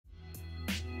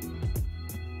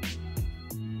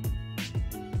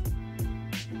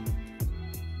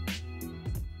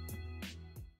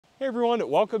Hey everyone,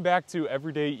 welcome back to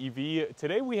Everyday EV.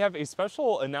 Today we have a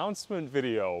special announcement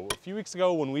video. A few weeks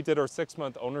ago when we did our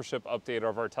 6-month ownership update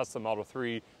of our Tesla Model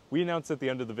 3, we announced at the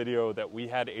end of the video that we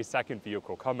had a second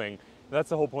vehicle coming. And that's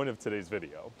the whole point of today's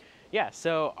video. Yeah,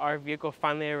 so our vehicle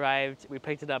finally arrived. We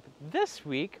picked it up this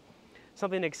week.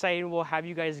 Something exciting we'll have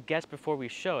you guys guess before we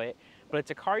show it, but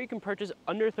it's a car you can purchase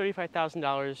under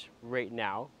 $35,000 right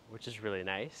now, which is really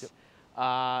nice. Yep.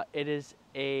 It is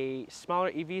a smaller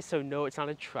EV, so no, it's not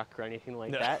a truck or anything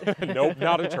like that. Nope,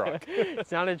 not a truck.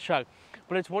 It's not a truck,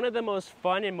 but it's one of the most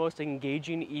fun and most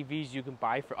engaging EVs you can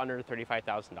buy for under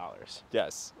 $35,000.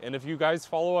 Yes, and if you guys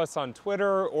follow us on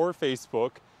Twitter or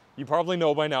Facebook, you probably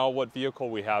know by now what vehicle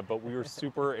we have, but we were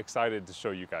super excited to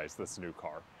show you guys this new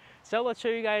car. So let's show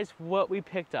you guys what we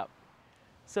picked up.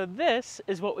 So this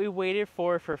is what we waited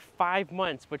for 5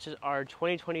 months, which is our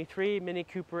 2023 Mini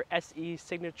Cooper SE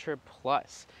Signature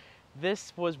Plus.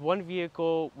 This was one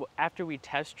vehicle, after we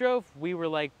test drove, we were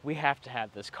like, we have to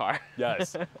have this car.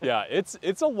 Yes, yeah,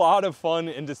 it's a lot of fun,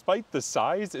 and despite the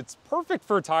size, it's perfect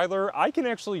for Tyler. I can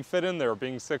actually fit in there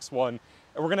being 6'1", and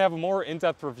we're gonna have a more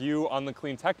in-depth review on the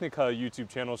Clean Technica YouTube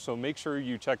channel, so make sure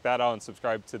you check that out and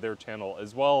subscribe to their channel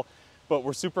as well. But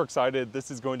we're super excited.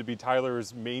 This is going to be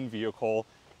Tyler's main vehicle,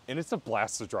 and it's a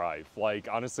blast to drive. Like,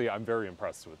 honestly, I'm very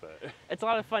impressed with it. It's a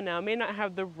lot of fun. Now, it may not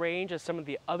have the range of some of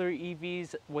the other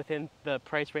EVs within the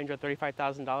price range of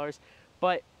 $35,000,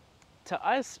 but to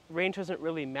us, range doesn't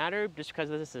really matter just because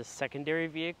this is a secondary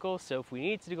vehicle. So if we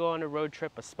need to go on a road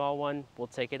trip, a small one, we'll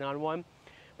take it on one.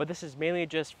 But this is mainly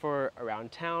just for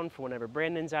around town, for whenever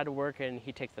Brandon's out of work and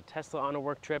he takes the Tesla on a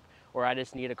work trip, or I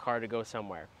just need a car to go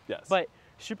somewhere. Yes. But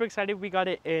super excited. We got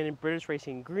it in British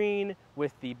Racing Green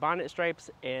with the bonnet stripes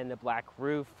and the black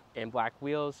roof and black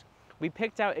wheels. We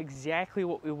picked out exactly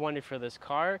what we wanted for this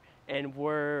car, and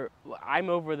I'm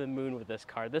over the moon with this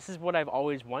car. This is what I've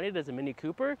always wanted as a Mini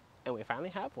Cooper, and we finally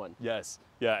have one. Yes,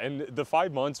 yeah, and the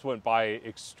 5 months went by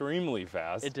extremely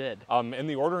fast. It did. And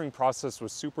the ordering process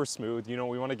was super smooth. You know,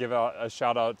 we want to give out a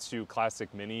shout out to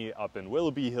Classic Mini up in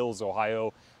Willoughby Hills,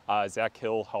 Ohio. Zach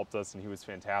Hill helped us, and he was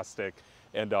fantastic.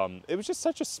 And it was just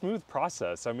such a smooth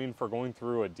process. I mean, for going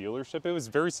through a dealership, it was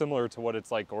very similar to what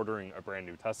it's like ordering a brand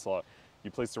new Tesla. You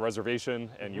place the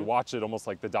reservation and you watch it almost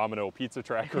like the Domino pizza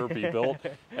tracker be built,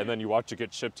 and then you watch it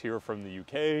get shipped here from the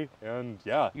UK, and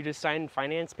yeah. You just sign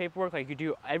finance paperwork, like you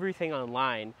do everything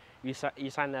online. You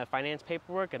sign the finance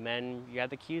paperwork, and then you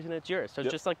have the keys and it's yours. So it's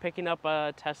just like picking up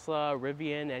a Tesla,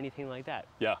 Rivian, anything like that.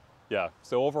 Yeah, yeah.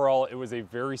 So overall, it was a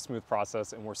very smooth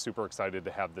process, and we're super excited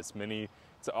to have this Mini.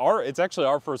 It's actually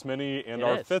our first Mini and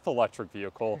our 5th electric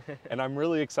vehicle, and I'm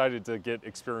really excited to get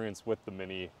experience with the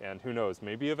Mini, and who knows,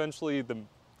 maybe eventually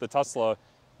the Tesla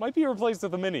might be replaced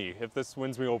with the Mini if this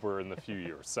wins me over in the few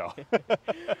years, so.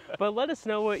 But let us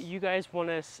know what you guys want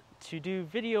us to do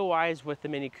video-wise with the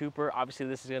Mini Cooper. Obviously,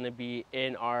 this is gonna be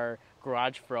in our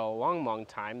garage for a long, long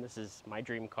time. This is my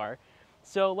dream car.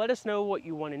 So let us know what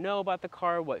you want to know about the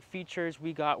car, what features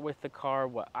we got with the car,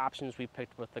 what options we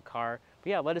picked with the car. But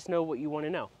yeah, let us know what you want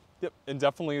to know. Yep, and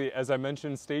definitely, as I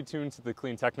mentioned, stay tuned to the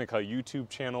Clean Technica YouTube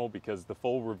channel because the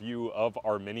full review of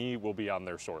our Mini will be on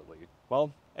there shortly.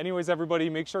 Well, anyways, everybody,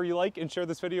 make sure you like and share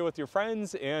this video with your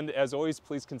friends. And as always,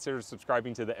 please consider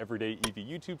subscribing to the Everyday EV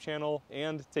YouTube channel.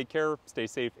 And take care, stay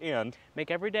safe, and make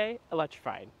every day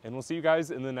electrified. And we'll see you guys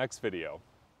in the next video.